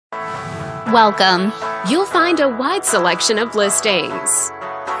Welcome. You'll find a wide selection of listings.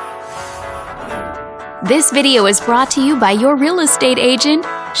 This video is brought to you by your real estate agent,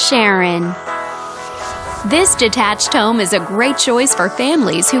 Sharon. This detached home is a great choice for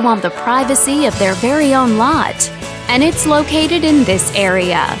families who want the privacy of their very own lot, and it's located in this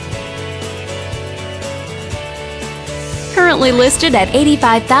area. Currently listed at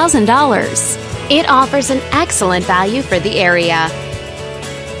 $85,000, it offers an excellent value for the area.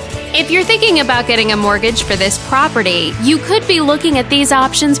 If you're thinking about getting a mortgage for this property, you could be looking at these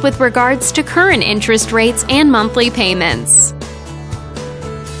options with regards to current interest rates and monthly payments.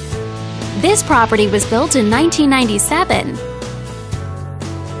 This property was built in 1997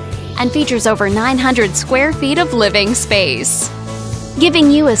 and features over 900 square feet of living space, giving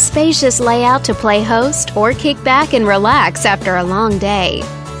you a spacious layout to play host or kick back and relax after a long day.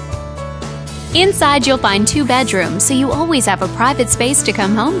 Inside, you'll find 2 bedrooms, so you always have a private space to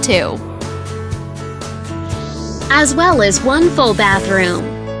come home to, as well as 1 full bathroom.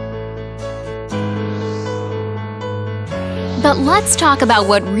 But let's talk about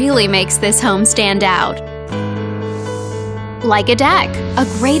what really makes this home stand out. Like a deck, a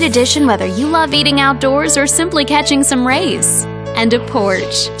great addition whether you love eating outdoors or simply catching some rays. And a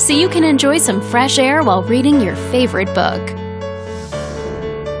porch, so you can enjoy some fresh air while reading your favorite book.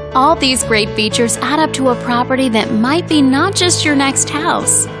 All these great features add up to a property that might be not just your next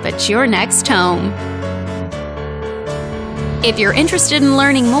house, but your next home. If you're interested in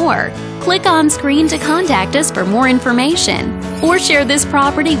learning more, click on screen to contact us for more information or share this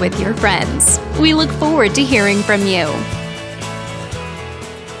property with your friends. We look forward to hearing from you.